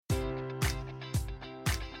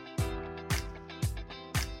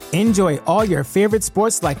Enjoy all your favorite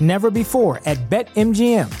sports like never before at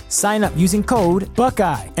BetMGM. Sign up using code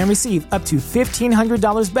Buckeye and receive up to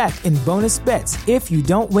 $1,500 back in bonus bets if you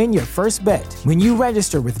don't win your first bet. When you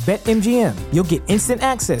register with BetMGM, you'll get instant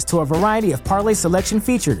access to a variety of parlay selection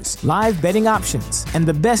features, live betting options, and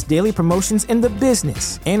the best daily promotions in the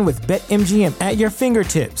business. And with BetMGM at your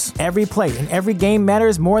fingertips, every play and every game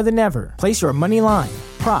matters more than ever. Place your money line,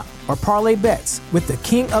 prop, or parlay bets with the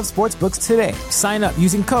king of sportsbooks today. Sign up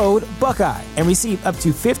using code Buckeye and receive up to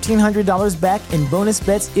 $1,500 back in bonus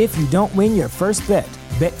bets if you don't win your first bet.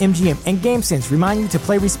 BetMGM and GameSense remind you to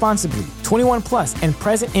play responsibly. 21 plus and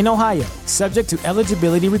present in Ohio, subject to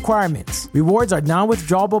eligibility requirements. Rewards are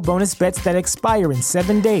non-withdrawable bonus bets that expire in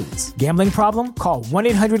 7 days. Gambling problem? Call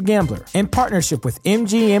 1-800-GAMBLER. In partnership with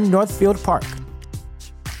MGM Northfield Park.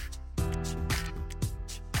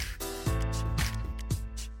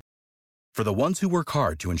 For the ones who work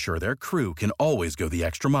hard to ensure their crew can always go the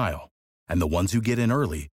extra mile, and the ones who get in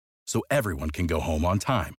early so everyone can go home on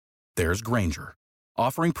time, there's Grainger,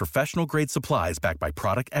 offering professional-grade supplies backed by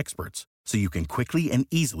product experts so you can quickly and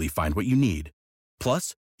easily find what you need.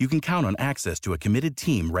 Plus, you can count on access to a committed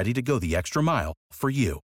team ready to go the extra mile for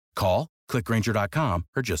you. Call, click Grainger.com,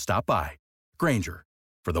 or just stop by. Grainger,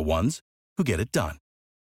 for the ones who get it done.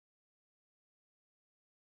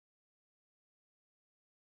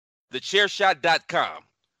 TheChairShot.com.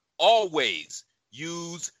 Always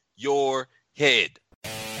use your head.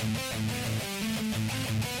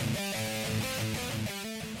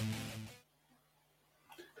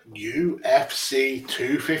 UFC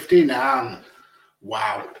 259.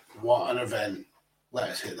 Wow, what an event.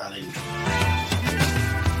 Let's hit that intro.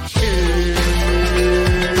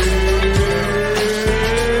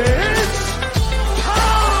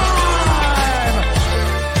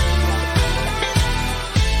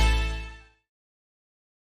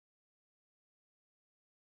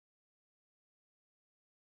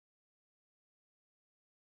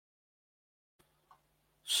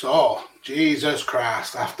 So, Jesus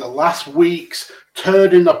Christ, after last week's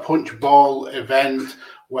Turd in the Punch Bowl event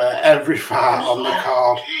where every fight on the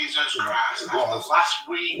card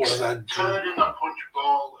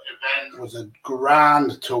was a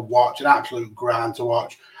grand to watch, an absolute grand to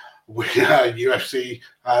watch. UFC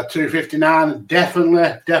 259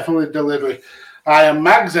 definitely delivered. I am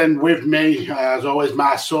Mags, and with me, as always,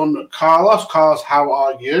 my son Carlos. Carlos, how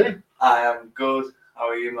are you? I am good. How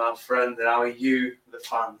are you, my friend? And how are you, the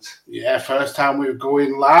fans? Yeah, first time we're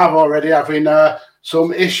going live already, having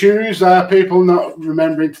some issues. People not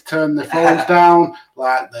remembering to turn their phones down,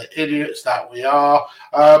 like the idiots that we are.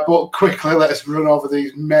 But quickly, let's run over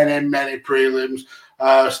these many prelims.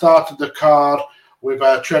 Started the card with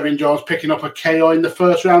Trevin Jones picking up a KO in the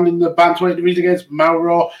first round in the bantamweight division against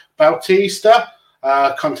Mauro Bautista.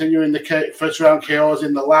 Continuing the first round KOs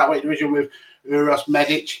in the lightweight division with Uros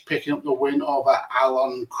Medic picking up the win over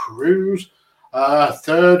Alan Cruz.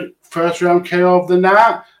 Third first round KO of the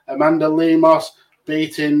night, Amanda Lemos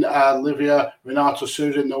beating Livia Renato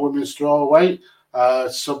Souza in the women's strawweight.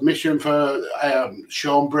 Submission for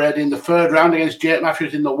Sean Brady in the third round against Jake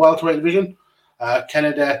Matthews in the welterweight division.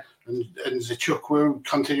 Kennedy and Nzechukwu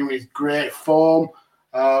continuing with great form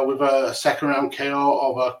with a second round KO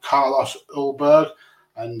over Carlos Ulberg.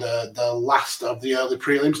 And the last of the early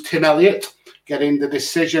prelims, Tim Elliott getting the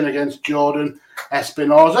decision against Jordan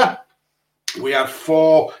Espinoza. We had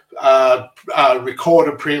 4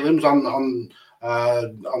 recorded prelims on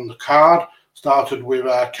the card. Started with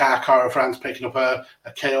Kai Kara-France picking up a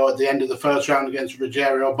KO at the end of the first round against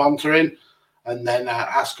Rogerio Bontorin. And then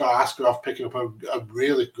Askar Askarov picking up a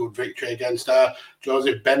really good victory against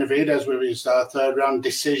Joseph Benavidez with his third round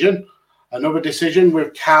decision. Another decision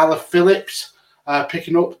with Carla Phillips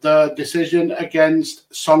picking up the decision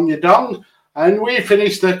against Song Yadong. And we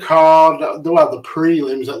finished the card, well, the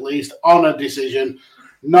prelims at least, on a decision,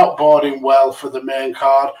 not boding well for the main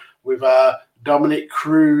card, with Dominic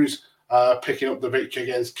Cruz picking up the victory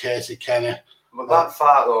against Casey Kenny. But that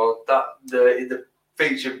fight, though, the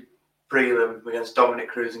feature prelim against Dominic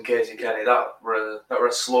Cruz and Casey Kenny, that were a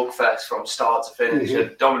slugfest from start to finish. Mm-hmm.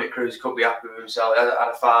 And Dominic Cruz could be happy with himself. He hasn't had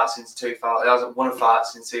a fight since 2000. He hasn't won a fight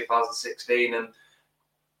since 2016, and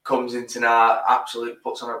comes into now, absolutely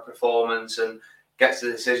puts on a performance and gets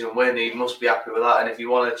the decision win. He must be happy with that. And if you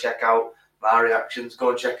want to check out my reactions, go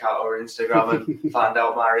and check out our Instagram and find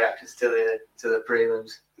out my reactions to the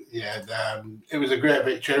prelims. Yeah, it was a great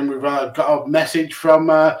victory. And we've got a message from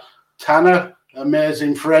Tanner,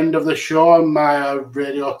 amazing friend of the show and my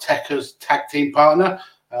Radio Techers tag team partner.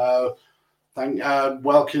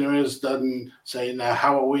 Welcoming us and saying,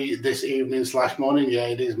 how are we this evening/morning? Yeah,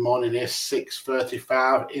 it is morning. It's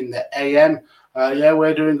 6:35 in the AM. Yeah,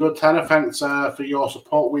 we're doing good, Tanner. Thanks for your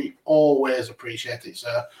support. We always appreciate it,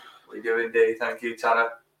 sir. We do indeed. Thank you, Tanner.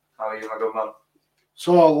 How are you, my good man?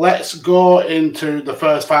 So let's go into the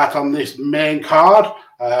first fight on this main card.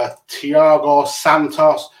 Thiago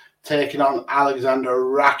Santos taking on Alexander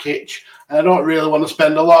Rakic. And I don't really want to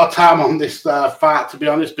spend a lot of time on this fight, to be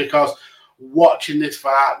honest, because watching this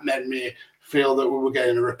fight made me feel that we were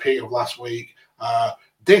getting a repeat of last week.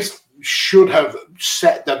 This should have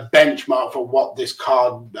set the benchmark for what this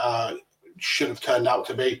card should have turned out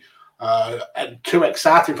to be. And two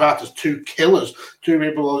exciting fighters, two killers, two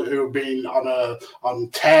people who have been on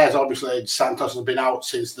tears. Obviously, Santos has been out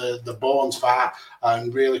since the Bones fight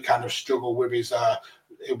and really kind of struggled with his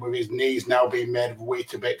knees now being made of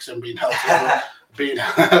Weetabix and being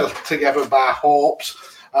held together by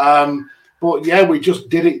hopes. But yeah, we just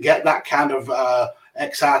didn't get that kind of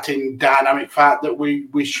exciting, dynamic fight that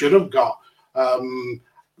we should have got.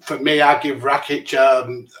 For me, I give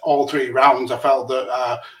Rakic all 3 rounds. I felt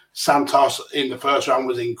that Santos in the first round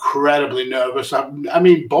was incredibly nervous. I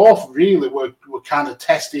mean, both really were kind of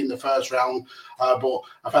testy in the first round, but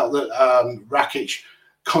I felt that Rakic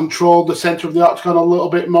controlled the centre of the octagon a little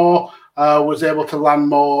bit more, was able to land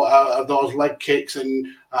more of those leg kicks, and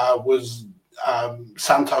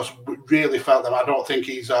Santos really felt them. I don't think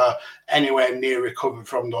he's anywhere near recovered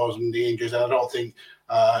from those knee injuries, and I don't think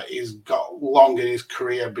he's got long in his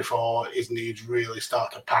career before his knees really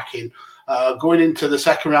start to pack in. Going into the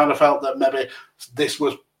second round, I felt that maybe this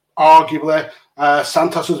was arguably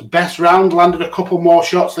Santos's best round. Landed a couple more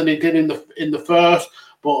shots than he did in the first,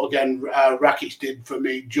 but again, Rakic did for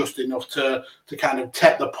me just enough to kind of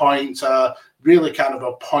take the points. Really kind of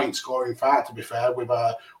a point scoring fight, to be fair, with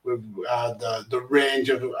the range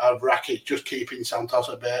of Rakic just keeping Santos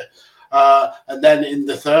a bit. And then in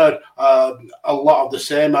the third, a lot of the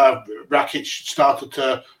same. Rakic started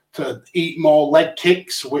to eat more leg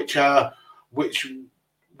kicks, which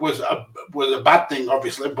was a bad thing,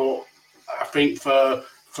 obviously. But I think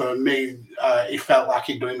for me, he felt like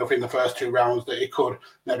he'd done enough in the first 2 rounds that he could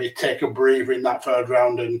maybe take a breather in that third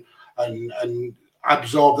round and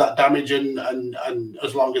absorb that damage. And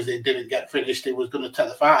as long as he didn't get finished, he was going to take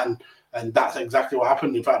the fight. And that's exactly what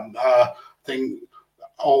happened. In fact, I think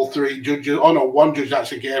all 3 judges, one judge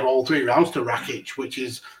actually gave all 3 rounds to Rakic, which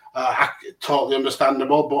is totally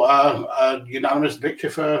understandable, but a unanimous victory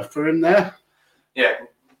for him there. Yeah,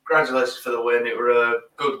 congratulations for the win. It was a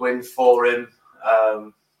good win for him.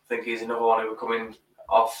 I think he's another one who was coming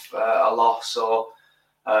off a loss, so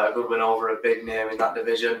a good win over a big name in that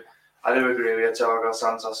division. I do agree with you, Thiago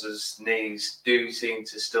Santos's knees do seem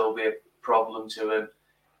to still be a problem to him.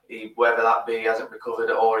 Whether that be he hasn't recovered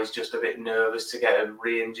or he's just a bit nervous to get him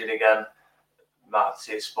re-injured again. Might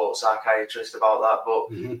see a sports psychiatrist about that, but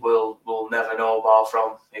we'll never know bar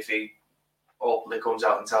from if he openly comes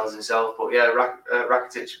out and tells himself. But yeah,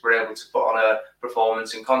 Rakic were able to put on a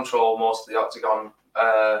performance and control most of the octagon.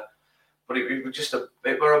 But it was just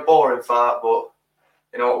it were a boring fight, but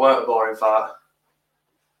you know, it weren't a boring fight.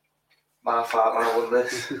 My fight when I won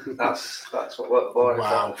this. That's what worked for.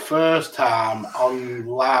 Wow, first time on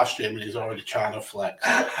live streaming he's already trying to flex.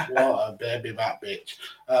 What a baby back bitch.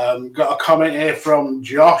 Got a comment here from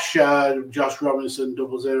Josh. Josh Robinson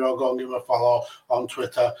 00. Go and give him a follow on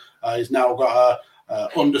Twitter. He's now got a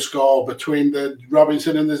underscore between the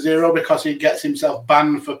Robinson and the 0 because he gets himself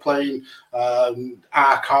banned for playing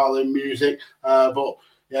iCarly music. But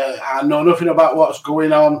yeah, I know nothing about what's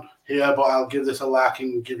going on here, but I'll give this a like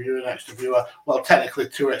and give you an extra viewer. Well, technically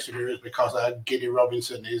 2 extra viewers because Giddy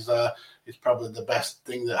Robinson is probably the best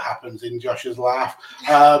thing that happens in Josh's life.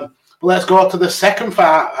 But let's go to the second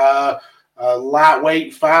fight,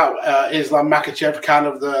 lightweight fight. Islam Makhachev, kind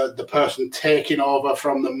of the person taking over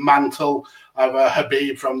from the mantle of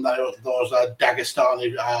Khabib from those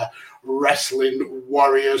Dagestani wrestling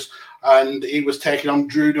warriors, and he was taking on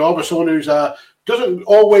Drew Dober, someone who's doesn't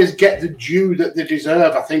always get the due that they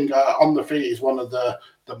deserve. I think on the feet is one of the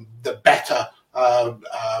better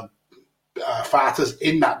fighters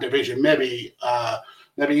in that division, maybe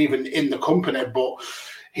even in the company. But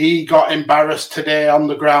he got embarrassed today on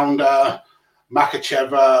the ground.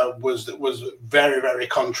 Makhachev was very, very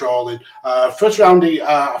controlling. First round,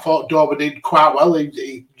 I thought Dober did quite well.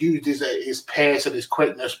 He used his pace and his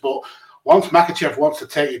quickness, but once Makhachev wants to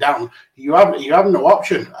take you down, you have no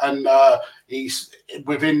option. And he's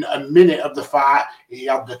within a minute of the fight, he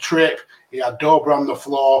had the trip, he had Dober on the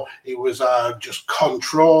floor. He was just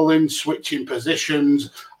controlling, switching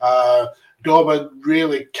positions. Dober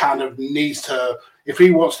really kind of needs to if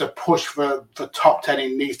he wants to push for top 10,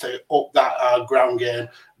 he needs to up that ground game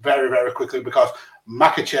very, very quickly, because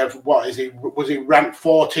Makhachev, was he ranked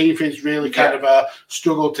 14th? He's really kind of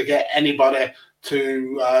struggled to get anybody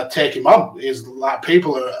to take him on. Is like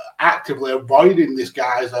people are actively avoiding this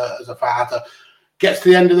guy as a fighter. Gets to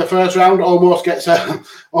the end of the first round, almost gets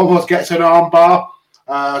an arm bar.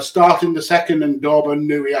 Starting the second, and Dober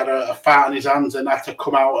knew he had a fight on his hands and had to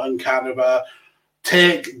come out and kind of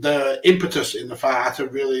take the impetus in the fight to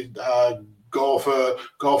really go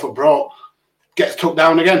for broke. Gets took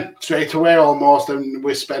down again straight away almost, and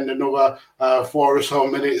we spend another 4 or so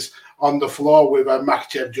minutes on the floor with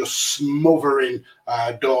Makhachev just smothering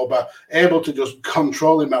Dober, able to just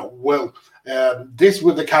control him at will. This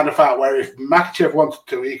was the kind of fight where if Makhachev wanted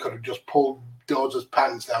to, he could have just pulled Dozer's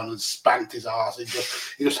pants down and spanked his ass. He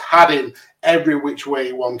just had him every which way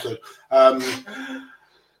he wanted.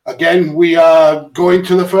 Again, we are going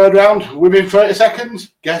to the third round within 30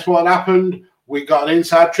 seconds. Guess what happened? We got an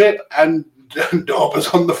inside trip and Dober's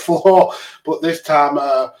on the floor, but this time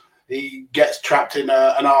he gets trapped in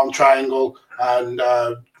an arm triangle and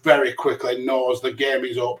very quickly knows the game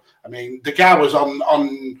is up. I mean, the guy was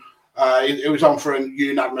it was on for a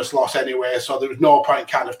unanimous loss anyway, so there was no point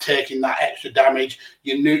kind of taking that extra damage.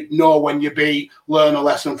 You know when you beat, learn a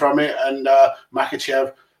lesson from it, and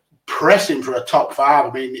Makhachev pressing for a top 5.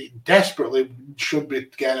 I mean, he desperately should be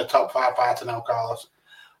getting a top 5 fighter now, Carlos.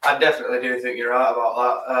 I definitely do think you're right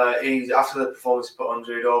about that. He's after the performance he put on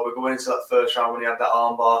Drew Dober, going into that first round when he had that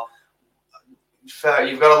armbar.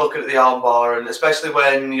 You've got to look at the armbar, and especially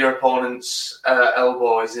when your opponent's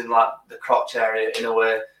elbow is in like the crotch area in a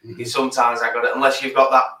way, you sometimes ain't got it unless you've got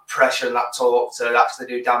that pressure and that torque to actually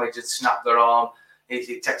do damage and snap their arm.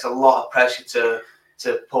 It takes a lot of pressure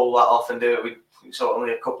to pull that off and do it. We saw it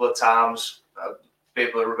only a couple of times.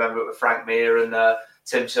 People remember it with Frank Mir and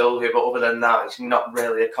Tim Sylvia, but other than that, it's not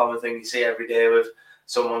really a common thing you see every day with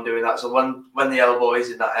someone doing that. So when the elbow is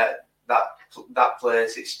in that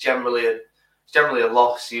place, it's generally a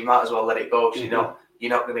loss. You might as well let it go because you're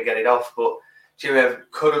not going to get it off. But Chimaev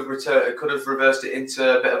could have reversed it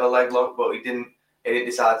into a bit of a leg lock, but he didn't. He didn't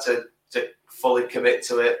decide to fully commit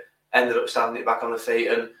to it. Ended up standing it back on the feet.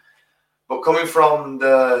 But coming from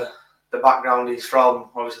the background he's from,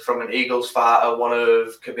 obviously from an Eagles fighter, one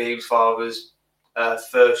of Khabib's father's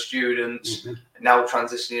first students, now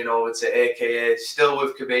transitioning over to AKA, still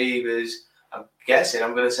with Khabib, is, I'm guessing,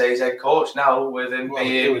 I'm going to say his head coach now, with him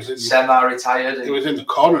being semi-retired. He was in the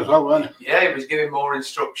corner as well, wasn't he? Yeah, he was giving more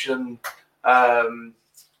instruction.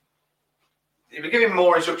 He was giving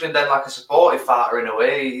more instruction than like a supportive fighter in a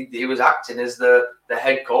way. He was acting as the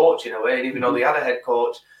head coach in a way, even though they had a head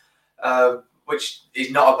coach, which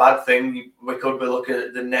is not a bad thing. We could be looking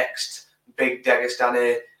at the next big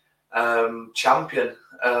Dagestani champion,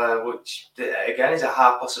 which again is a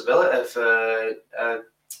high possibility for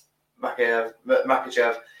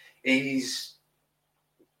Makhachev. He's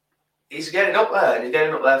getting up there, and he's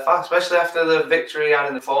getting up there fast, especially after the victory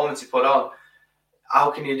and the performance he put on.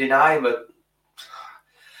 How can you deny him?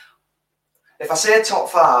 If I say top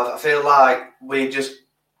 5, I feel like we just,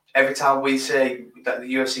 every time we say that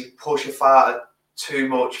the UFC push a fighter too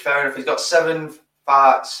much, fair enough, he's got 7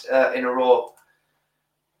 fights in a row.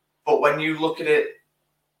 But when you look at it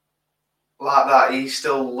like that, he's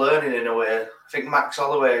still learning in a way. I think Max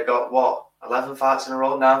Holloway got, 11 fights in a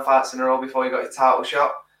row, 9 fights in a row before he got his title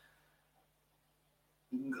shot.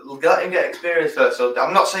 Let him get experience first. So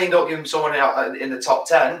I'm not saying don't give him someone out in the top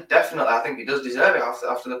 10. Definitely, I think he does deserve it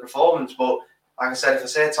after the performance. But like I said, if I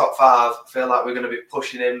say top 5, I feel like we're going to be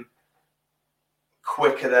pushing him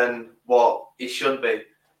quicker than what he should be.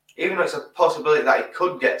 Even though it's a possibility that he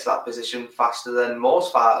could get to that position faster than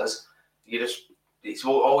most fighters, it's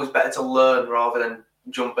always better to learn rather than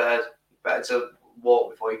jump ahead. Better to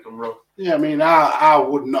walk before you can run. Yeah, I mean, I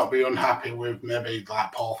would not be unhappy with maybe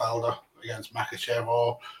like Paul Felder against Makhachev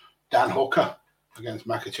or Dan Hooker against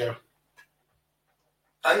Makhachev.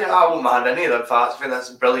 I wouldn't mind any of them fights. I think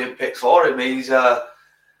that's a brilliant pick for him. He's in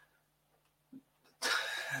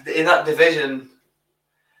that division.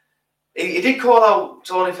 He did call out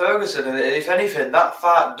Tony Ferguson, and if anything, that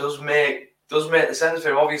fight does make the sense for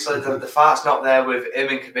him. Obviously, the fight's not there with him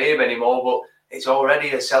and Khabib anymore, but it's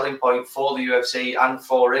already a selling point for the UFC and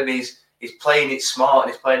for him. He's playing it smart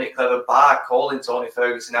and he's playing it clever by calling Tony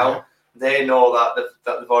Ferguson out. Yeah. They know that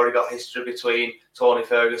they've already got history between Tony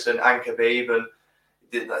Ferguson and Khabib, and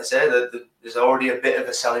like I say, there's already a bit of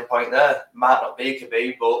a selling point there. Might not be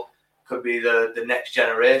Khabib, but could be the next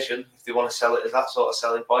generation if they want to sell it as that sort of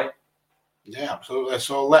selling point. Yeah, absolutely.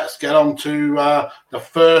 So let's get on to the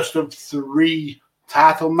first of 3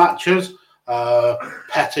 title matches.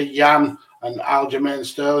 Petr Yan and Aljamain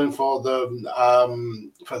Sterling for the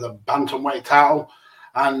bantamweight title.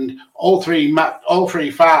 And all three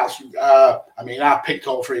fights, I picked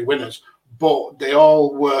all three winners, but they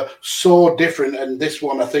all were so different. And this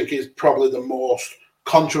one, I think, is probably the most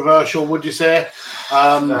controversial, would you say?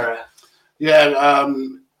 Aljamain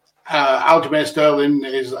Sterling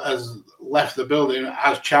has left the building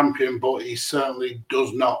as champion, but he certainly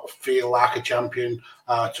does not feel like a champion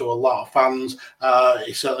to a lot of fans.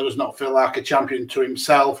 He certainly does not feel like a champion to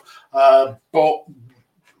himself. But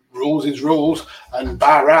rules is rules, and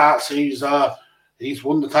by rights, he's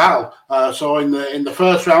won the title. So in the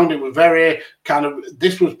first round, it was very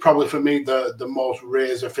this was probably for me the most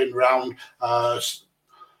razor thin round.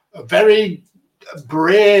 A very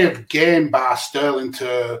brave game by Sterling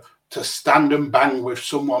to stand and bang with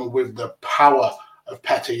someone with the power of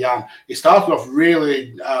Petr Yan. He started off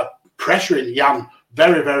really pressuring Yan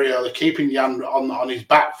very, very early, keeping Yan on his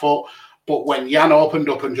back foot. But when Yan opened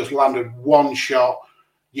up and just landed one shot,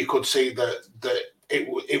 you could see that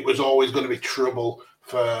it was always going to be trouble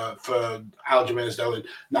for Aljamain Sterling.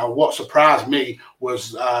 Now, what surprised me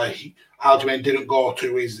was Aljamain didn't go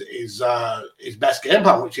to his best game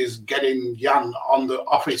plan, which is getting Yan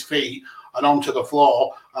off his feet and onto the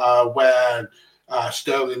floor, where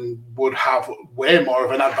Sterling would have way more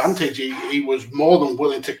of an advantage. He was more than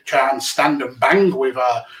willing to try and stand and bang with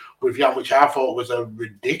Yan, which I thought was a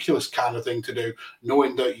ridiculous kind of thing to do,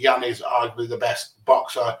 knowing that Yan is arguably the best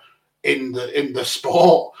boxer in the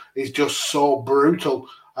sport. He's just so brutal.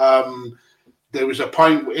 There was a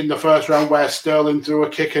point in the first round where Sterling threw a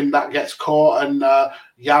kick and that gets caught, and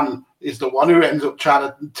Yan is the one who ends up trying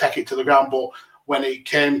to take it to the ground. But when it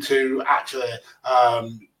came to actually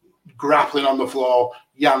grappling on the floor,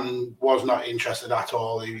 Yan was not interested at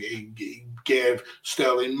all. He gave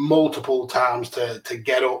Sterling multiple times to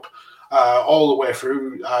get up all the way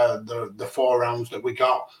through the 4 rounds that we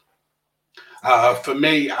got. For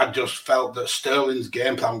me, I just felt that Sterling's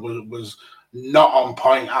game plan was not on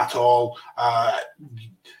point at all.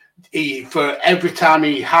 For every time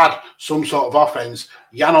he had some sort of offense,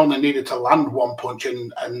 Yan only needed to land one punch,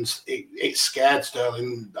 and it scared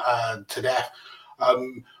Sterling to death.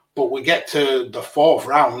 But we get to the 4th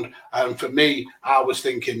round, and for me, I was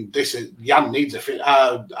thinking Yan needs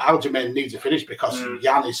Aljamain needs a finish, because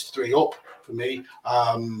Yan is 3 up for me.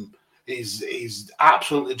 He's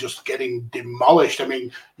absolutely just getting demolished. I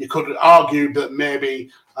mean, you could argue that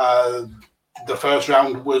maybe the first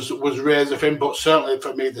round was razor thin, but certainly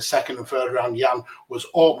for me, the 2nd and 3rd round, Yan was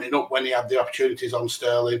opening up when he had the opportunities on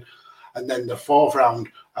Sterling. And then the 4th round,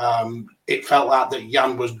 it felt like that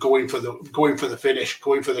Yan was going for the finish,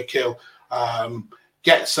 going for the kill.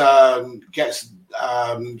 Gets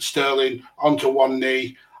Sterling onto one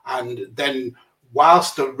knee, and then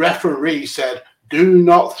whilst the referee said, "Do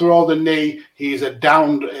not throw the knee, he's a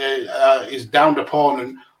downed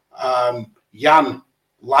opponent," Yan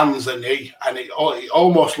lands a knee, and it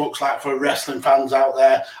almost looks like, for wrestling fans out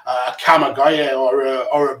there, a Kamigoye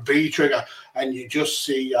or a B trigger, and you just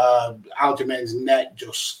see Aljamain's neck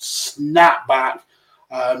just snap back,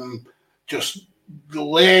 just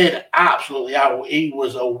laid absolutely out. He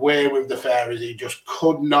was away with the fairies. He just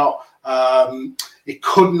could not. He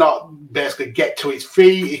could not basically get to his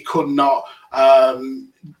feet. He could not.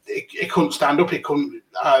 He couldn't stand up. He couldn't.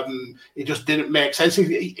 It just didn't make sense.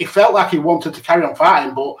 He felt like he wanted to carry on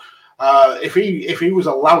fighting, but if he was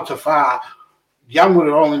allowed to fight, Yan would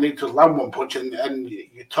have only needed to land one punch, and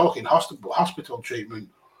you're talking hospital treatment.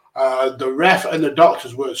 The ref and the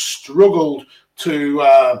doctors were struggled to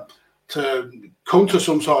come to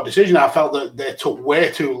some sort of decision. I felt that they took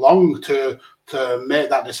way too long to make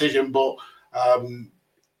that decision, but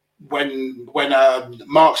when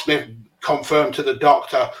Mark Smith confirmed to the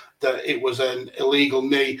doctor that it was an illegal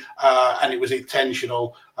knee and it was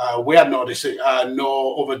intentional, we had no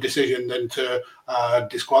other decision than to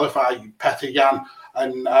disqualify Petr Yan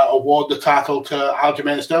and award the title to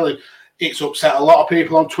Aljamain Sterling. It's upset a lot of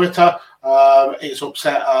people on Twitter. It's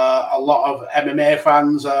upset a lot of MMA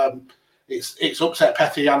fans. It's upset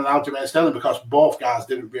Petr Yan and Aljamain Sterling, because both guys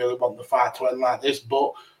didn't really want the fight to end like this,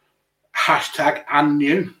 but #and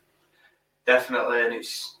new. Definitely, and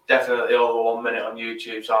it's definitely over 1 minute on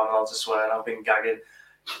YouTube, so I'm allowed to swear, and I've been gagging.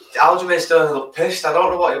 Aljamain Sterling looked pissed. I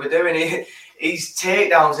don't know what he was doing. His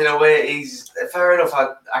takedowns, in a way, he's fair enough.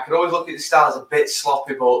 I could always look at the style as a bit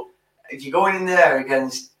sloppy, but if you're going in there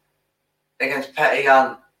against Petr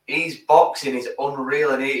Yan, his boxing is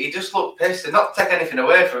unreal, and he just looked pissed. And not to take anything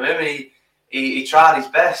away from him, he tried his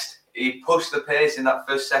best. He pushed the pace in that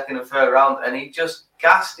 1st, 2nd, and 3rd round, and he just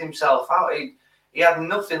gassed himself out. He had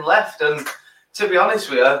nothing left, and to be honest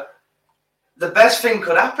with you, the best thing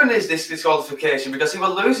could happen is this disqualification, because he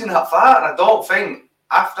was losing that fight, and I don't think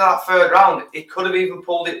after that third round he could have even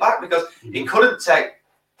pulled it back, because he couldn't take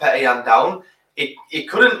Petr Yan down. He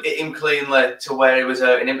couldn't hit him cleanly to where he was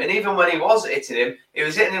hurting him, and even when he was hitting him, he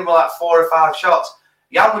was hitting him with like 4 or 5 shots.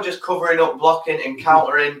 Yan was just covering up, blocking and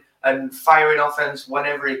countering and firing offense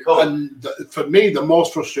whenever he could. And for me, the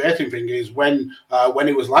most frustrating thing is when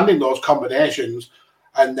he was landing those combinations,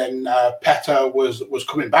 and then Petr was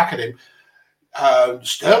coming back at him.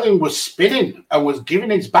 Sterling was spinning and was giving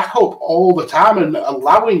his back up all the time and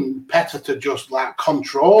allowing Petr to just like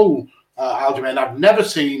control Aljamain. I've never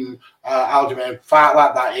seen Aljamain fight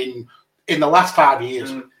like that in the last 5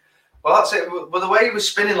 years. Well, that's it. But the way he was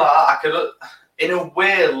spinning like that, I could, in a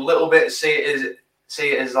way, a little bit see it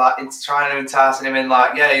as like it's trying to entice him in.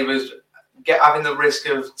 Like, yeah, he was having the risk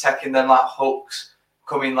of taking them like hooks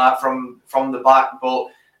coming like from the back. But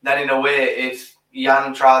then, in a way, if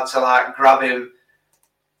Yan tried to like grab him,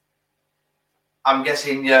 I'm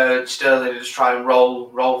guessing Sterling would just try and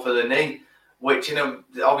roll for the knee, which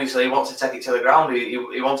obviously he wants to take it to the ground.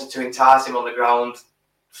 He wanted to entice him on the ground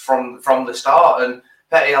from the start. And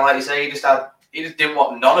Petr, like you say, he just didn't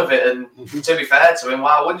want none of it. And to be fair to him,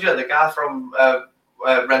 why wouldn't you? The guy from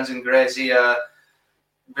Renton Gracie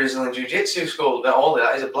Brazilian Jiu-Jitsu school, all of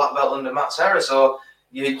that is a black belt under Matt Serra. So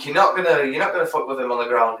you're not gonna fuck with him on the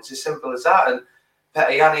ground. It's as simple as that. And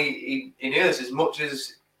Petr Yan, he knew this. As much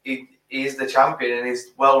as he is the champion and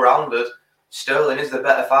he's well-rounded, Sterling is the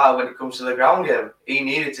better fighter when it comes to the ground game. He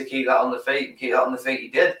needed to keep that on the feet, and keep that on the feet he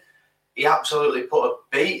did. He absolutely put a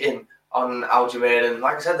beating on Aljamain, and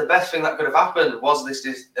like I said, the best thing that could have happened was this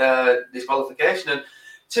disqualification. And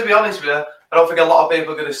to be honest with you, I don't think a lot of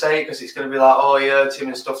people are going to say it because it's going to be like, oh, he hurt him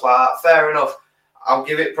and stuff like that. Fair enough. I'll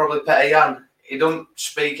give it probably Petr Yan. He don't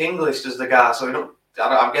speak English, does the guy, so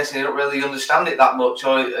I'm guessing he don't really understand it that much.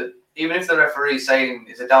 Or even if the referee's saying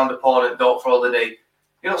it's a downed opponent, don't throw the knee,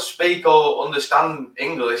 you don't speak or understand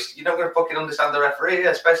English, you're not going to fucking understand the referee,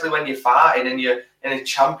 especially when you're fighting and you're in a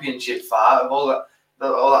championship fight of all that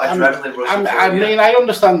adrenaline rushing. I mean, I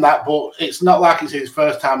understand that, but it's not like it's his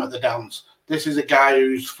first time at the dance. This is a guy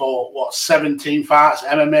who's fought, 17 fights,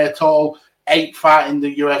 MMA total, 8 fights in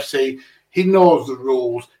the UFC. He knows the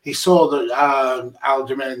rules. He saw that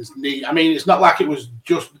Aljamain's knee. I mean, it's not like it was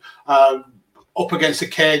just up against the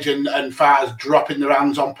cage and fighters dropping their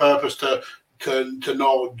hands on purpose to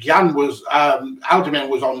know. Aljamain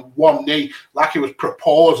was on one knee, like he was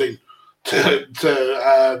proposing to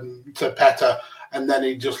Petr, and then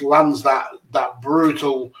he just lands that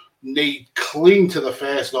brutal knee clean to the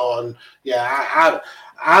face, though. And yeah,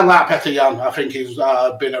 I like Petr Yan. I think he's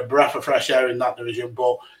been a breath of fresh air in that division,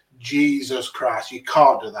 but Jesus Christ, you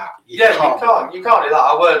can't do that. You can't do that.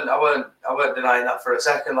 I weren't denying that for a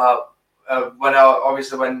second. Like,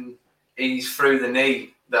 when he's through the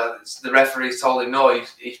knee, the referee's told him no,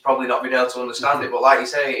 he's probably not been able to understand it. But like you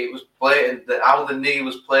say, it was blatant that how the knee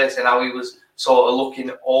was placed and how he was sort of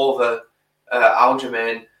looking over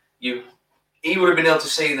Aljamain. He would have been able to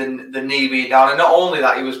see the knee being down, and not only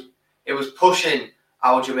that, it was pushing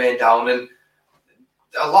Aljamain down. And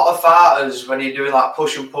a lot of fighters, when you're doing like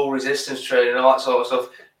push and pull resistance training and all that sort of stuff,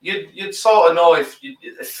 you'd sort of know if you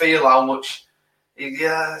feel how much. He's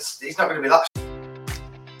not going to be that.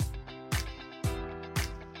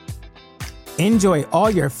 Enjoy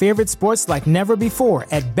all your favorite sports like never before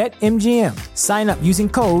at BetMGM. Sign up using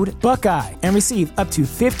code Buckeye and receive up to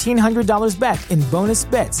 $1,500 back in bonus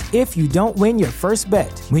bets if you don't win your first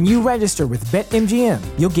bet. When you register with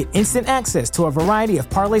BetMGM, you'll get instant access to a variety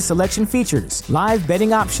of parlay selection features, live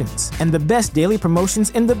betting options, and the best daily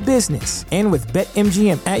promotions in the business. And with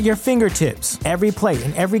BetMGM at your fingertips, every play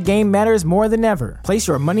and every game matters more than ever. Place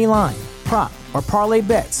your money line, prop, or parlay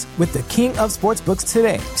bets with the king of sportsbooks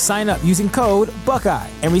today. Sign up using code Buckeye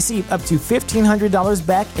and receive up to $1,500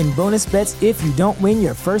 back in bonus bets if you don't win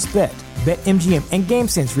your first bet. BetMGM and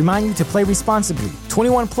GameSense remind you to play responsibly.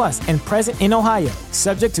 21 plus and present in Ohio,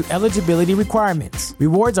 subject to eligibility requirements.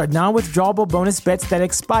 Rewards are non-withdrawable bonus bets that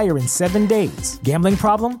expire in 7 days. Gambling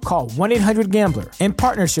problem? Call 1-800-GAMBLER. In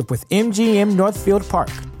partnership with MGM Northfield Park.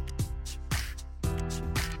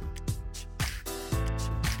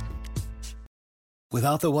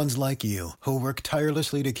 Without the ones like you, who work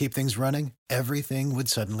tirelessly to keep things running, everything would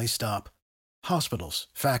suddenly stop. Hospitals,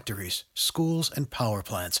 factories, schools, and power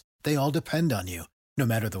plants, they all depend on you. No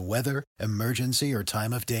matter the weather, emergency, or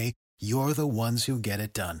time of day, you're the ones who get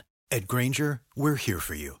it done. At Grainger, we're here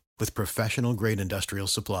for you with professional-grade industrial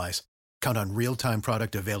supplies. Count on real-time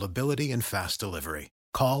product availability and fast delivery.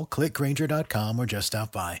 Call, clickgrainger.com, or just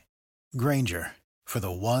stop by. Grainger, for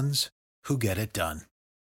the ones who get it done.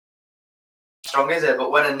 strong, is it?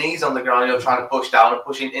 But when a knee's on the ground, you're trying to push down and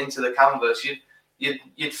pushing into the canvas,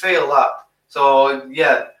 you'd feel that. So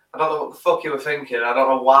yeah, I don't know what the fuck you were thinking. I don't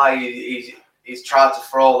know why he's tried to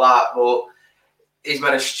throw that, but he's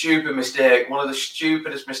made a stupid mistake. One of the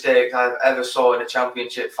stupidest mistakes I've ever saw in a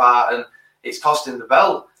championship fight, and it's cost him the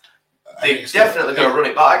belt. They're definitely going to run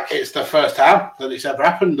it back. It's the first time that it's ever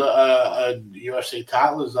happened that a UFC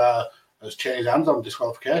title has changed hands on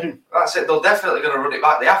disqualification. That's it. They're definitely going to run it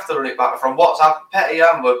back. They have to run it back from what's happened. Petr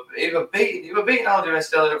Yan were beating Aljamain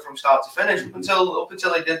Sterling from start to finish up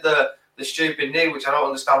until he did the stupid knee, which I don't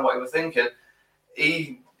understand what he was thinking.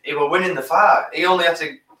 He were winning the fight. He only had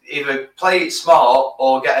to either play it smart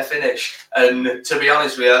or get a finish. And to be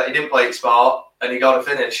honest with you, he didn't play it smart and he got a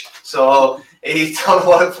finish. So he don't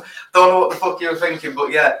know what the fuck you were thinking.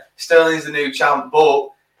 But yeah, Sterling's the new champ. But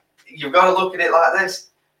you've got to look at it like this.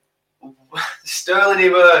 Sterling,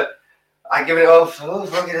 I give it off. Oh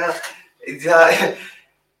fucking hell!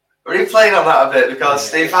 Replaying on that a bit,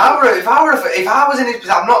 because if I was in his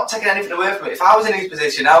position, I'm not taking anything away from it. If I was in his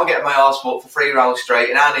position, I would get my arse whooped for 3 rounds straight,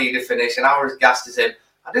 and I need a finish, and I was as gassed as him.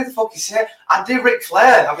 I'd do the fuck he said. I'd do Ric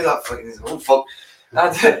Flair. I'd be like, fucking, oh fuck.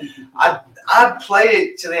 I'd play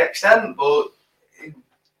it to the extent, but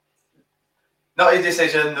not his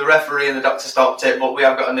decision. The referee and the doctor stopped it, but we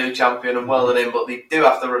have got a new champion and well done him. But they do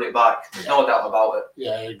have to run it back. There's no doubt about it.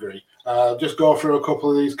 Yeah, I agree. Just go through a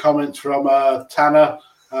couple of these comments from Tanner.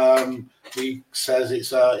 He says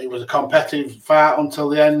it was a competitive fight until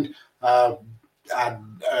the end. I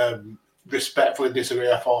respectfully disagree.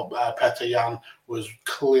 I thought Petr Yan was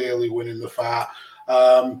clearly winning the fight.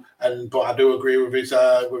 But I do agree with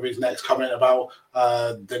his next comment about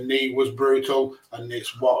the knee was brutal, and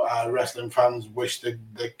it's what wrestling fans wish the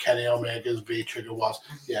Kenny Omega's V-trigger was.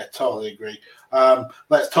 Yeah, totally agree.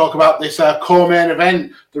 Let's talk about this co-main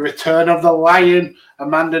event, the return of the Lion,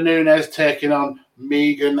 Amanda Nunes taking on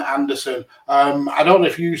Megan Anderson. I don't know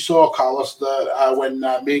if you saw, Carlos, that when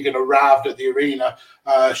Megan arrived at the arena,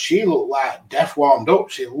 she looked like death warmed up.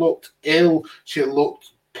 She looked ill. She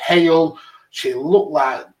looked pale. She looked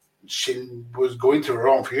like she was going to her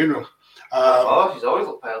own funeral. She's always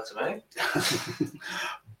looked pale to me.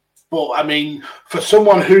 But, I mean, for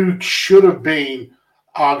someone who should have been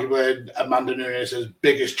arguably Amanda Nunes'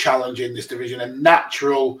 biggest challenge in this division, a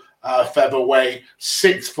natural featherweight,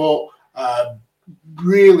 6 foot,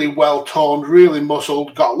 really well toned, really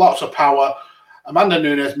muscled, got lots of power. Amanda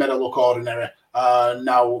Nunes made her look ordinary.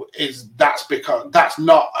 Now that's because that's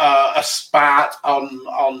not a spat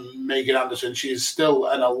on Megan Anderson. She's still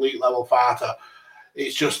an elite level fighter.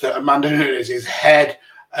 It's just that Amanda Nunes is head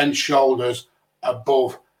and shoulders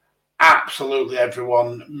above absolutely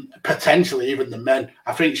everyone, potentially even the men.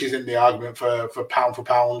 I think she's in the argument for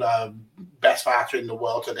pound best fighter in the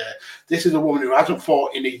world today. This is a woman who hasn't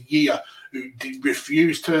fought in a year, who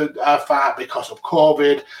refused to fight because of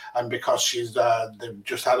COVID and because they've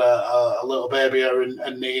just had a little baby, her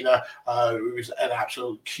and Nina, who's an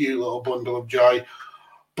absolute cute little bundle of joy.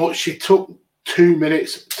 But she took 2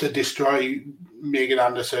 minutes to destroy Megan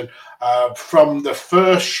Anderson. From the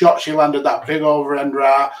first shot she landed, that big overhand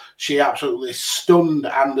right, she absolutely stunned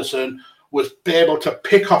Anderson, was able to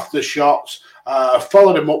pick off the shots,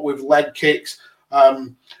 followed him up with leg kicks.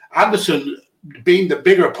 Anderson, being the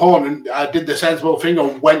bigger opponent, did the sensible thing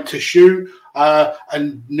and went to shoot,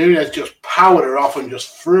 and Nunes just powered her off and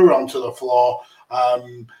just threw her onto the floor.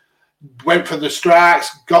 Went for the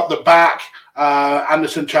strikes, got the back.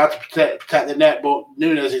 Anderson tried to protect the net, but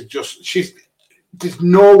Nunes is there's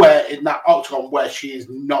nowhere in that octagon where she is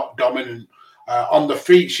not dominant. On the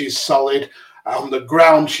feet, she's solid. On the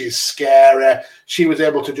ground, she's scary. She was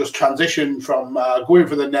able to just transition from going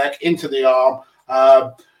for the neck into the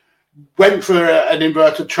arm. Went for an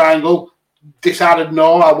inverted triangle, decided,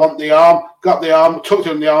 no, I want the arm, got the arm, tucked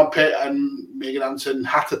it in the armpit, and Megan Anderson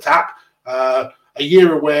had to tap. A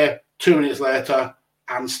year away, 2 minutes later,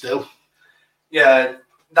 and still. Yeah,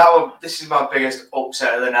 this is my biggest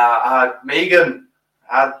upset of the night. Megan,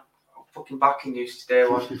 I'm fucking backing you today.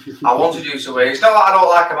 I wanted you to win. It's not that I don't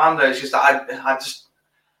like Amanda, it's just that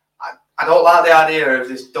I don't like the idea of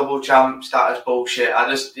this double champ status bullshit.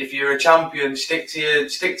 If you're a champion, stick to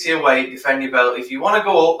your weight, defend your belt. If you want to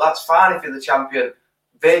go up, that's fine. If you're the champion,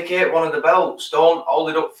 vacate one of the belts. Don't hold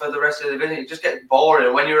it up for the rest of the division. It just gets boring.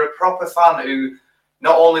 And when you're a proper fan who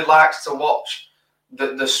not only likes to watch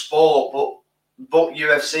the sport, but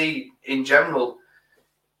UFC in general,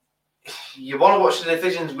 you want to watch the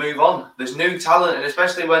divisions move on. There's new talent, and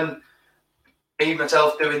especially when me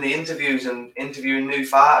myself doing the interviews and interviewing new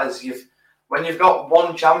fighters, when you've got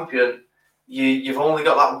one champion, you've only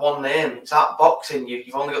got that one name. It's that boxing.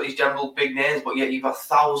 You've only got these general big names, but yet you've got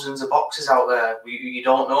thousands of boxers out there. You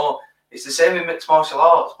don't know. It's the same in mixed martial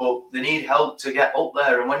arts, but they need help to get up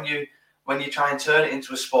there. And when you try and turn it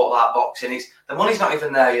into a sport like boxing, the money's not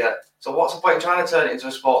even there yet. So what's the point in trying to turn it into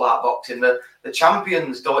a sport like boxing? The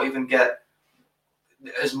champions don't even get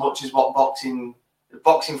as much as what boxing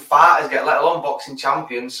fighters get, let alone boxing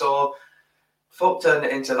champions. So fuck turn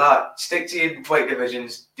it into that. Stick to your weight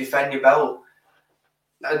divisions, defend your belt.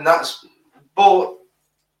 And but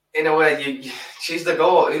in a way, she's the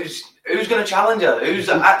GOAT. Who's going to challenge her? Who's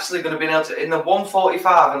actually going to be able to, in the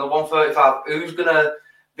 145 and the 135, who's going to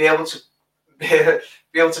be able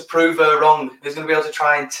to prove her wrong? Who's going to be able to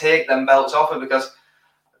try and take them belts off her? Because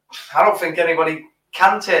I don't think anybody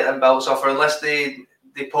can take them belts off her unless they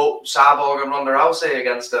put Cyborg and Ronda Rousey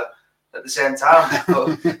against her at the same time.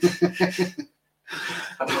 But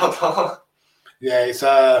I don't know. Yeah, it's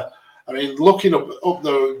I mean, looking up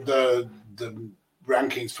the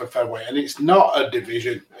rankings for featherweight, and it's not a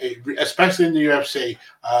division, especially in the UFC.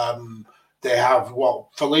 They have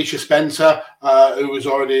Felicia Spencer, who was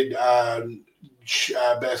already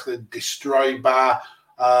basically destroyed by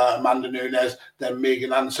Amanda Nunes. Then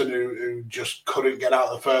Megan Anderson, who just couldn't get out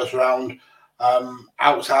of the first round.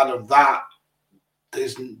 Outside of that,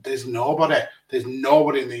 there's nobody. There's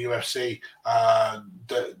nobody in the UFC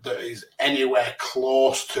that is anywhere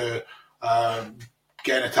close to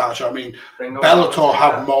getting a title shot. I mean, Bellator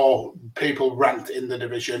have more people ranked in the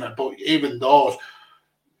division, but even those,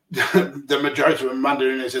 the majority of Amanda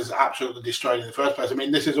Nunes is absolutely destroyed in the first place. I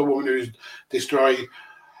mean, this is a woman who's destroyed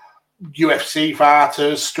UFC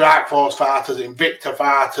fighters, Strikeforce fighters, Invicta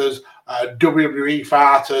fighters, WWE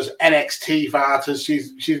fighters, NXT fighters.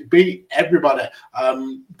 She's beat everybody.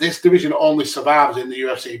 This division only survives in the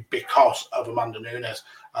UFC because of Amanda Nunes.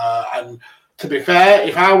 And to be fair,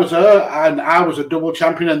 if I was her and I was a double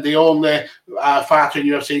champion and the only fighter in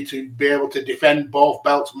UFC to be able to defend both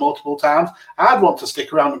belts multiple times, I'd want to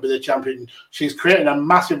stick around and be the champion. She's creating a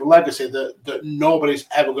massive legacy that nobody's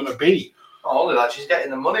ever going to beat. Not only that, she's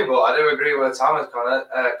getting the money, but I do agree with Thomas'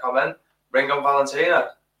 comment. Bring on Valentina.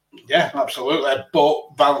 Yeah, absolutely.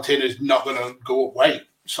 But Valentina's not going to go up weight.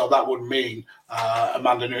 So that would mean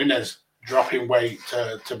Amanda Nunes dropping weight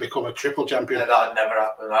to become a triple champion. Yeah, that would never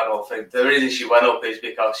happen, I don't think. The reason she went up is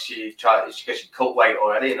because she cut weight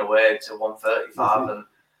already in a way to 135. Mm-hmm. And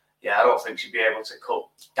yeah, I don't think she'd be able to cut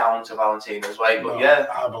down to Valentina's weight. But yeah.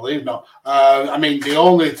 I believe not. I mean, the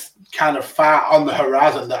only kind of fight on the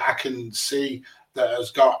horizon that I can see that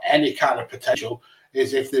has got any kind of potential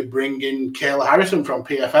is if they bring in Kayla Harrison from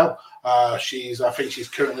PFL. I think she's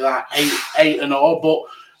currently like 8-0, but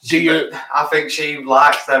I think she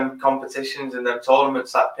likes them competitions and them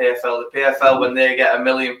tournaments at PFL. The PFL, when they get £1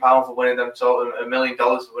 million for winning them $1 million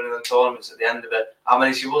for winning them tournaments at the end of it, how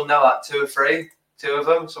many she won now? Like 2 or 3, 2 of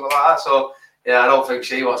them, something like that. So yeah, I don't think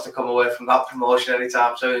she wants to come away from that promotion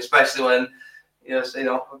anytime soon, especially when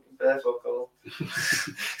fucking barefoot call.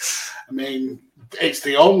 I mean, it's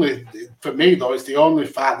the only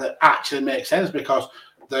fact that actually makes sense, because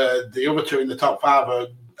the other two in the top 5 are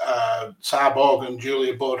Cyborg and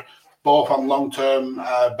Julia Budd, both on long-term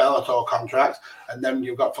Bellator contracts, and then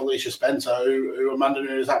you've got Felicia Spencer, who Amanda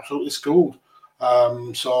Nunes absolutely schooled.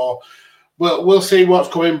 So we'll see what's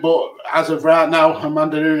coming, but as of right now,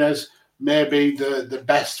 Amanda Nunes may be the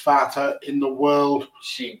best fighter in the world.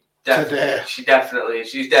 She's definitely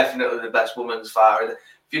the best women's fighter.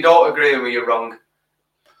 If you don't agree with me, you're wrong.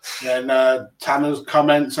 And Tanner's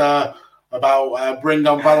comments are about bring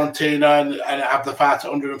on Valentina and have the fight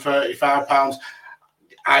at £135.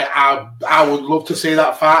 I would love to see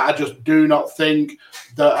that fight. I just do not think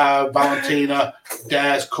that Valentina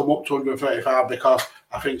dares come up to 135, because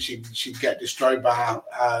I think she'd get destroyed by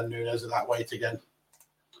Nunes at that weight again.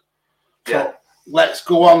 Yeah. So let's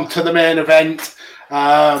go on to the main event.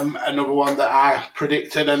 Another one that I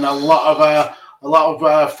predicted, and a lot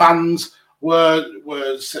of fans were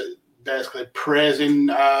basically praising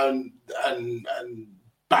and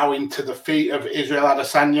bowing to the feet of Israel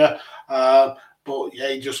Adesanya, but yeah,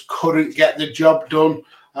 he just couldn't get the job done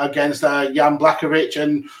against Jan Blachowicz.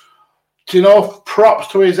 And props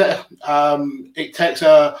to his. It takes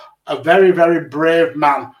a very, very brave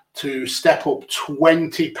man to step up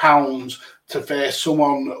 20 pounds to face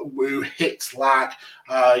someone who hits like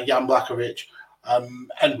Jan Blachowicz.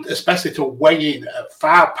 And especially to weigh in at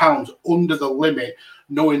 5 pounds under the limit,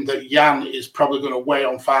 knowing that Jan is probably going to weigh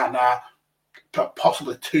on fight now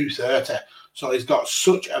possibly 230. So he's got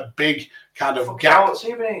such a big kind of gap. What's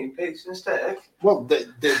he been pigs instead? Well, they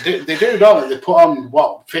do, don't they? They put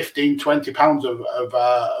on 15, 20 pounds of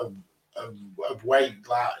weight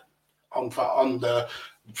like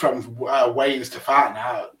from weigh-ins to fight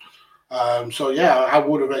night. So yeah, I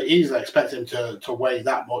would have easily expected him to weigh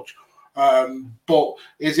that much. But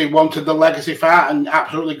Izzy wanted the legacy fight and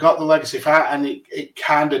absolutely got the legacy fight, and it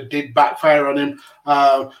kind of did backfire on him.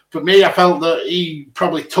 For me, I felt that he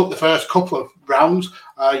probably took the first couple of rounds.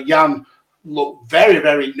 Jan looked very,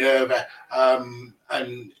 very nervy,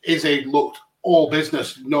 and Izzy looked all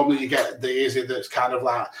business. Normally you get the Izzy that's kind of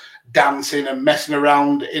like dancing and messing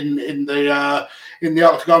around in the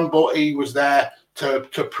octagon, but he was there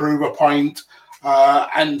to prove a point.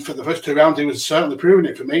 And for the first 2 rounds, he was certainly proving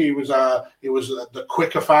it for me. He was the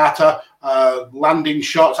quicker fighter, landing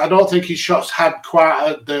shots. I don't think his shots had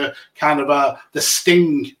quite the kind of the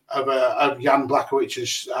sting of Jan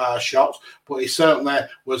Blachowicz shots, but he certainly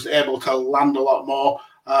was able to land a lot more.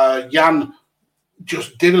 Jan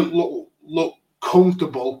just didn't look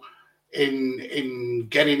comfortable in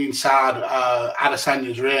getting inside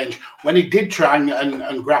Adesanya's range. When he did try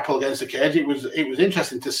and grapple against the cage, it was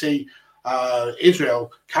interesting to see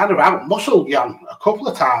Israel kind of out-muscled Jan a couple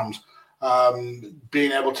of times,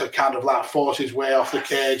 being able to kind of like force his way off the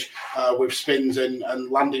cage with spins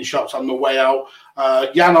and landing shots on the way out.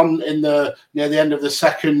 Jan near the end of the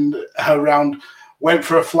second round went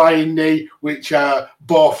for a flying knee, which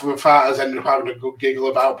both of the fighters ended up having a good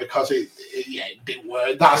giggle about because it didn't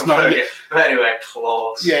work. That's not anyway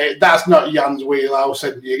close. Yeah, that's not Jan's wheelhouse,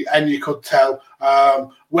 and you could tell.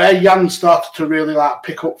 Where Jan started to really like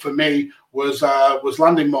pick up for me was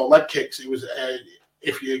landing more leg kicks. It was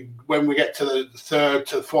when we get to the third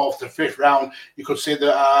to fourth to fifth round, you could see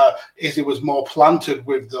that Izzy was more planted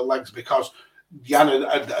with the legs because Jan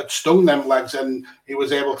had stung them legs, and he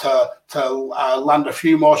was able to land a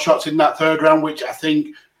few more shots in that third round, which I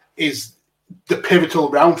think is the pivotal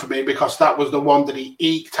round for me because that was the one that he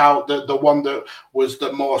eked out, the one that was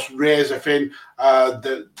the most razor thin,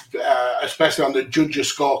 especially on the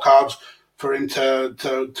judges' scorecards for him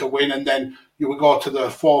to win. And then you would go to the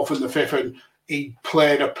fourth and the fifth, and he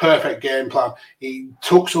played a perfect game plan. He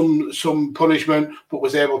took some punishment, but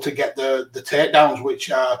was able to get the takedowns, which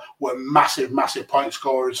were massive point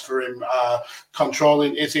scorers for him,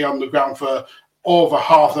 controlling Izzy on the ground for over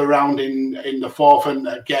half the round in the fourth, and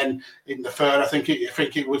again in the third. I think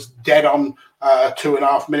it was dead on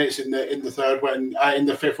 2.5 minutes in the third in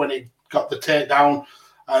the fifth when he got the takedown.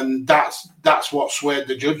 And that's what swayed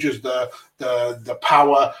the judges, the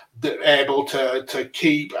power, able to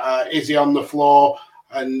keep Izzy on the floor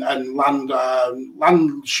and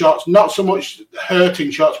land shots, not so much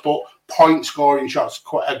hurting shots, but point scoring shots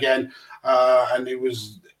again. And he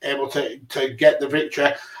was able to get the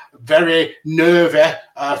victory. Very nervy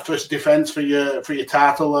first defence for your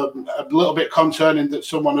title. A little bit concerning that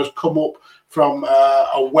someone has come up from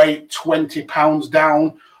a weight 20 pounds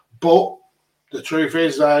down, but the truth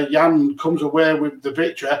is, Jan comes away with the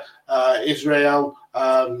victory. Israel,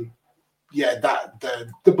 the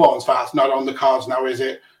Bones fight's not on the cards now, is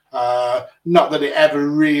it? Not that it ever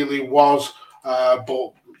really was,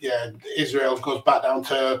 but yeah, Israel goes back down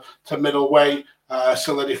to middleweight,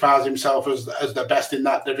 solidifies himself as the best in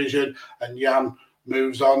that division, and Jan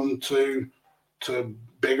moves on to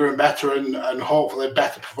bigger and better and hopefully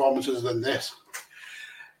better performances than this.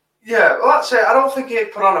 Yeah, well, that's it. I don't think he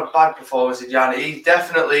put on a bad performance in Jan. He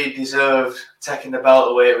definitely deserved taking the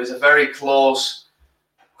belt away. It was a very close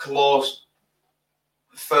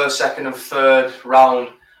first, second, and third round,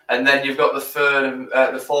 and then you've got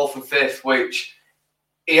the fourth and fifth, which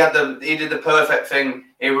he did the perfect thing.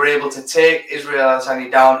 He were able to take Israel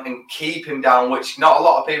Adesanya down and keep him down, which not a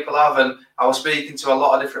lot of people have. And I was speaking to a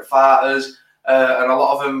lot of different fighters, and a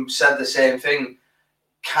lot of them said the same thing.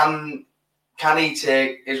 Can he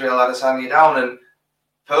take Israel Adesanya down? And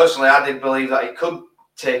personally, I did believe that he could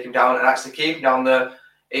take him down and actually keep him down there.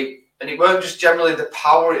 And it weren't just generally the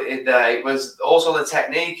power there, it was also the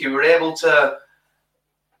technique. You were able to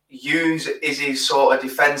use Izzy's sort of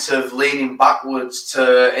defensive leaning backwards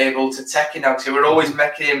to able to take him down. Because we were always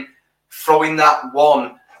making him throwing that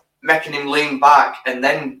one, making him lean back and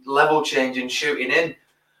then level changing, shooting in.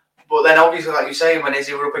 But then obviously, like you say, when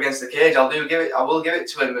Izzy were up against the cage, I will give it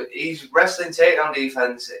to him. His wrestling takedown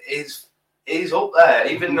defense is up there,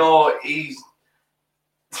 even though his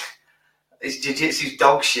jiu-jitsu's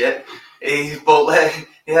dog shit. Even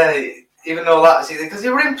though that's because he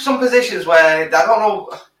were in some positions where I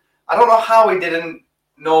don't know how he didn't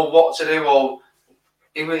know what to do, or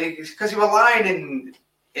because he were lying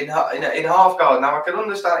in half guard. Now I can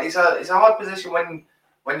understand it's a hard position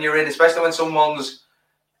when you're in, especially when someone's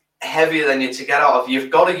heavier than you to get out of.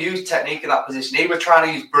 You've got to use technique in that position. He was trying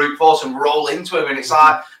to use brute force and roll into him, and it's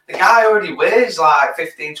like the guy already weighs like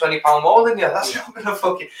 15, 20 pounds more than you. That's not going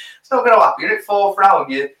to it's not going to happen. You're at 4th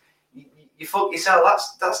round. You fuck yourself.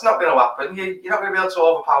 That's not going to happen. You're not going to be able to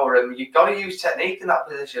overpower him. You've got to use technique in that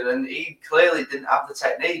position, and he clearly didn't have the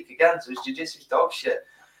technique. Again, so his jiu-jitsu's dog shit.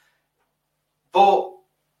 But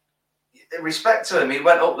in respect to him, he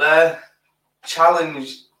went up there,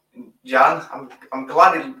 challenged Jan. I'm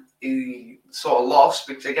glad he sort of lost,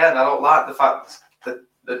 because again, I don't like the fact that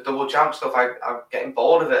the double champ stuff. I'm getting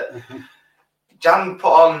bored of it. Jan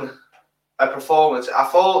put on a performance. I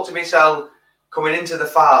thought to myself, coming into the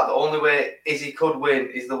fight, the only way Izzy could win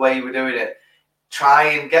is the way he was doing it. Try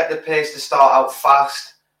and get the pace to start out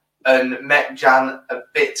fast and make Jan a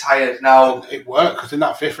bit tired. Now it worked, because in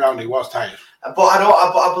that 5th round he was tired. But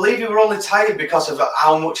I believe he were only tired because of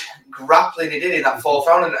how much grappling he did in that 4th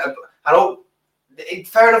round. And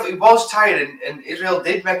fair enough, he was tired, and Israel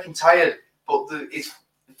did make him tired. But his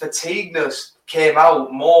fatigueness came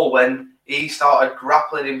out more when he started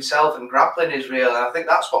grappling himself and grappling Israel. And I think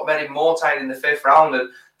that's what made him more tired in the 5th round. And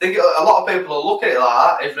I think a lot of people will look at it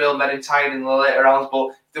like that. Israel made him tired in the later rounds. But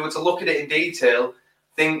if they were to look at it in detail,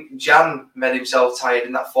 I think Jan made himself tired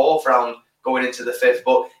in that 4th round going into the 5th.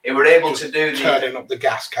 But he were able to do turning up the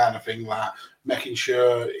gas kind of thing, like making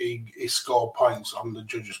sure he scored points on the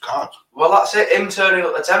judges' card. Well, that's it, him turning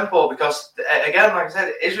up the tempo, because, again, like I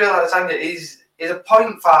said, Israel Adesanya is a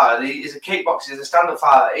point fighter, he's a kickboxer, he's a stand-up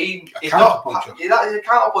fighter. He's a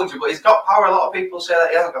counter-puncher, but he's got power. A lot of people say that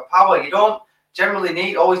he hasn't got power. You don't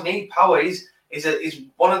generally always need power. He's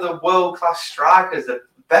one of the world-class strikers, the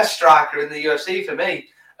best striker in the UFC for me.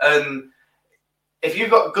 And if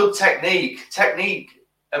you've got good technique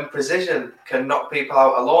and precision can knock people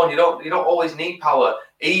out alone. You don't always need power.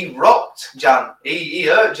 He rocked Jan. He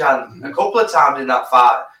hurt Jan a couple of times in that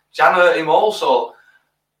fight. Jan hurt him also.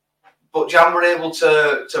 But Jan were able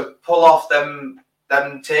to pull off them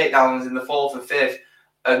takedowns in the 4th and 5th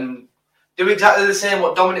and do exactly the same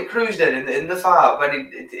what Dominic Cruz did in the fight.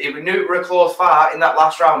 When he knew it were a close fight, in that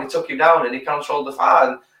last round he took him down and he controlled the fight,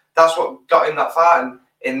 and that's what got him that fight. And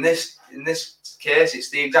in this case, it's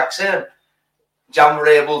the exact same. Jan were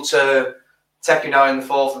able to take him down in the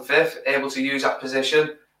 4th and 5th, able to use that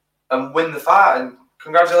position and win the fight. And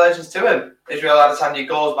congratulations to him. Israel Adesanya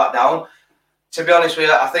goes back down. To be honest with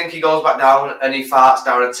you, I think he goes back down and he fights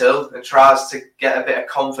Darren Till and tries to get a bit of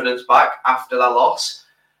confidence back after that loss.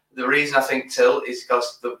 The reason I think Till is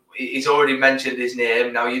because he's already mentioned his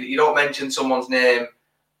name. Now, you don't mention someone's name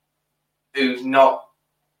who's not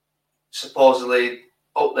supposedly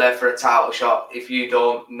up there for a title shot if you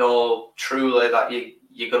don't know truly that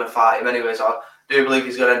you're going to fight him anyway. So I do believe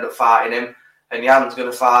he's going to end up fighting him. And Jan's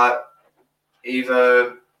going to fight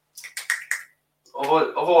either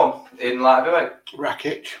other one in light heavyweight.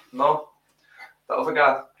 Rakic. No. That other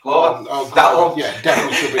guy. Glover. That one. Yeah,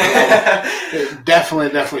 definitely should be Glover.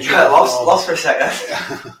 Definitely should be lost for a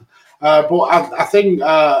second. But I think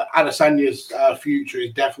Adesanya's future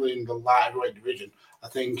is definitely in the light heavyweight division. I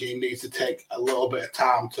think he needs to take a little bit of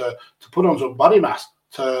time to put on some body mass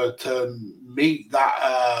to meet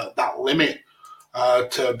that limit,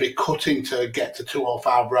 to be cutting to get to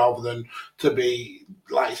 205 rather than to be,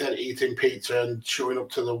 like you said, eating pizza and showing up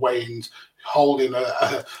to the weigh-ins, holding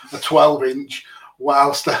a 12-inch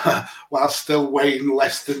while still weighing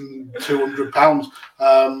less than 200 pounds.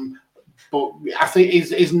 But I think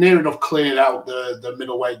he's near enough clearing out the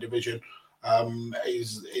middleweight division.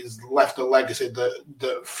 He's left a legacy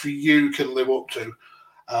that few can live up to,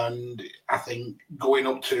 and I think going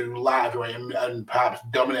up to light heavyweight and perhaps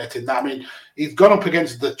dominating that. I mean, he's gone up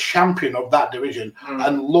against the champion of that division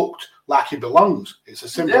and looked like he belongs. It's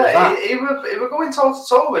as simple as that. He were going toe to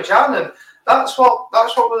toe with Jan, and that's what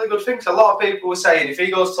really good things. A lot of people were saying if he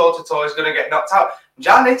goes toe to toe, he's going to get knocked out.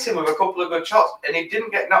 Jan hit him with a couple of good shots, and he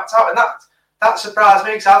didn't get knocked out, and that surprised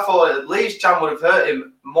me because I thought at least Jan would have hurt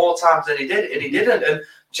him more times than he did, and he didn't. And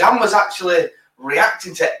Jan was actually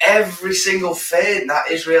reacting to every single feint that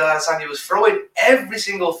Israel Adesanya was throwing. Every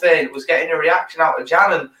single feint was getting a reaction out of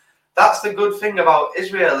Jan, and that's the good thing about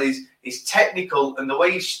Israel. He's technical, and the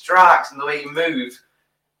way he strikes and the way he moves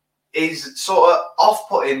is sort of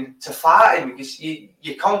off-putting to fighting because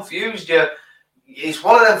you're confused. It's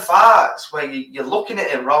one of them fights where you're looking at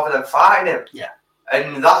him rather than fighting him. Yeah.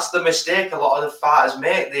 And that's the mistake a lot of the fighters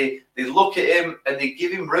make. They look at him and they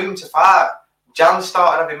give him room to fight. Jan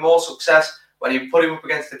started having more success when he put him up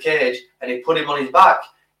against the cage and he put him on his back.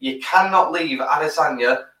 You cannot leave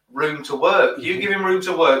Adesanya room to work. You give him room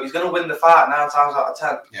to work, he's going to win the fight 9 times out of 10.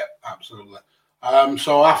 Yeah, absolutely.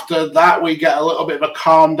 So after that, we get a little bit of a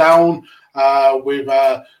calm down with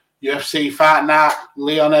UFC Fight Night,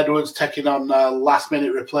 Leon Edwards taking on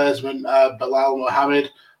last-minute replacement Bilal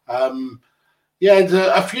Muhammad. There's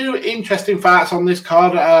a few interesting fights on this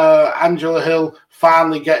card. Angela Hill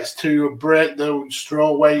finally gets to break the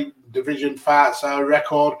strawweight division fights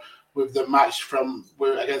record with the match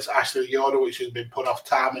against Ashley Yoder, which has been put off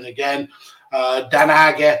time and again. Dan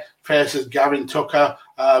Ige faces Gavin Tucker.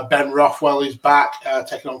 Ben Rothwell is back,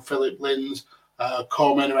 taking on Philip Lins.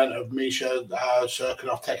 Co-main event of Misha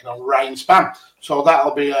Serkinov taking on Ryan Spann. So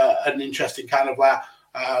that'll be an interesting kind of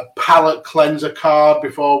palate cleanser card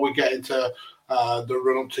before we get into the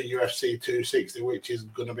run-up to UFC 260, which is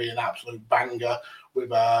going to be an absolute banger with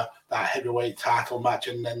that heavyweight title match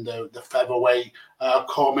and then the featherweight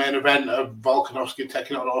co-main event of Volkanovski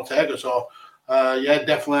taking on Ortega. So,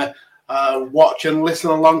 definitely watch and listen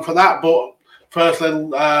along for that. But firstly,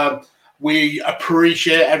 we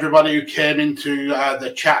appreciate everybody who came into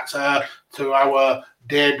the chat to our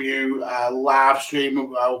debut live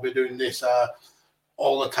stream. I'll be doing this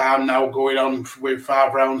all the time now, going on with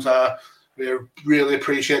 5 rounds. We really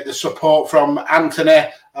appreciate the support from Anthony,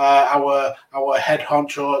 our head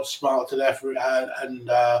honcho at Smart to Death, and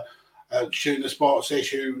Shooting the Sports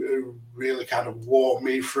Issue, who really kind of walked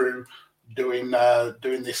me through doing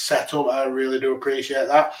this setup. I really do appreciate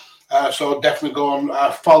that. So definitely go and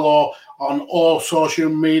follow on all social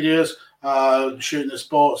medias, Shooting the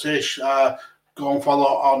Sports Ish. Go and follow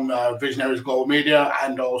on Visionaries Global Media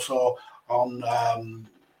and also on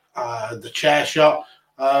the Chair Shot.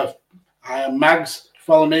 I am Mags.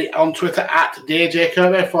 Follow me on Twitter at DJ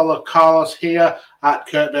Kirby. Follow Carlos here at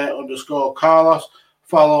Kirby_Carlos.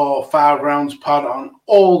 Follow 5 Rounds Pod on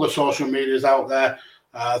all the social medias out there.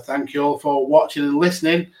 Thank you all for watching and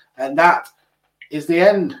listening. And that is the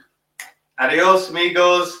end. Adios,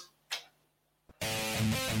 amigos.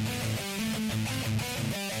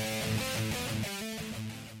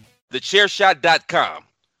 TheChairShot.com.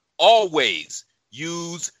 Always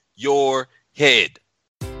use your head.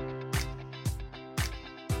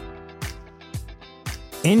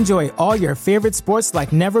 Enjoy all your favorite sports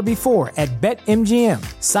like never before at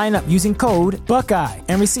BetMGM. Sign up using code Buckeye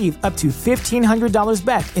and receive up to $1,500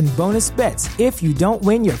 back in bonus bets if you don't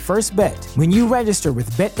win your first bet. When you register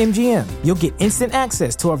with BetMGM, you'll get instant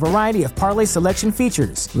access to a variety of parlay selection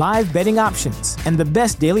features, live betting options, and the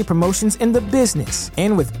best daily promotions in the business.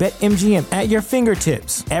 And with BetMGM at your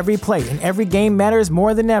fingertips, every play and every game matters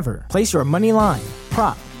more than ever. Place your money line,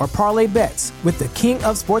 prop, or parlay bets with the king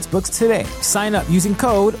of sportsbooks today. Sign up using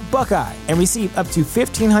code Buckeye and receive up to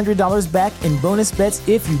 $1,500 back in bonus bets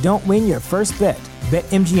if you don't win your first bet.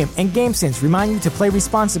 BetMGM and GameSense remind you to play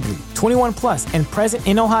responsibly. 21 plus and present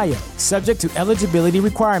in Ohio, subject to eligibility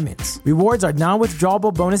requirements. Rewards are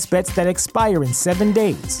non-withdrawable bonus bets that expire in 7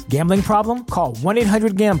 days. Gambling problem? Call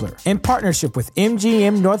 1-800-GAMBLER. In partnership with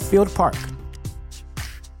MGM Northfield Park.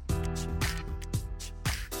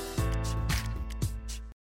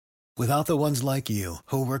 Without the ones like you,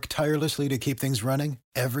 who work tirelessly to keep things running,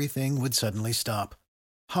 everything would suddenly stop.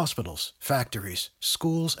 Hospitals, factories,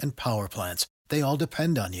 schools, and power plants, they all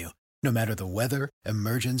depend on you. No matter the weather,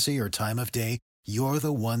 emergency, or time of day, you're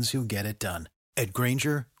the ones who get it done. At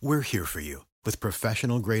Grainger, we're here for you with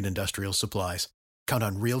professional-grade industrial supplies. Count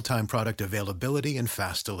on real-time product availability and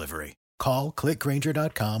fast delivery. Call, click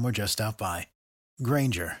Grainger.com, or just stop by.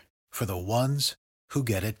 Grainger, for the ones who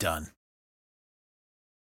get it done.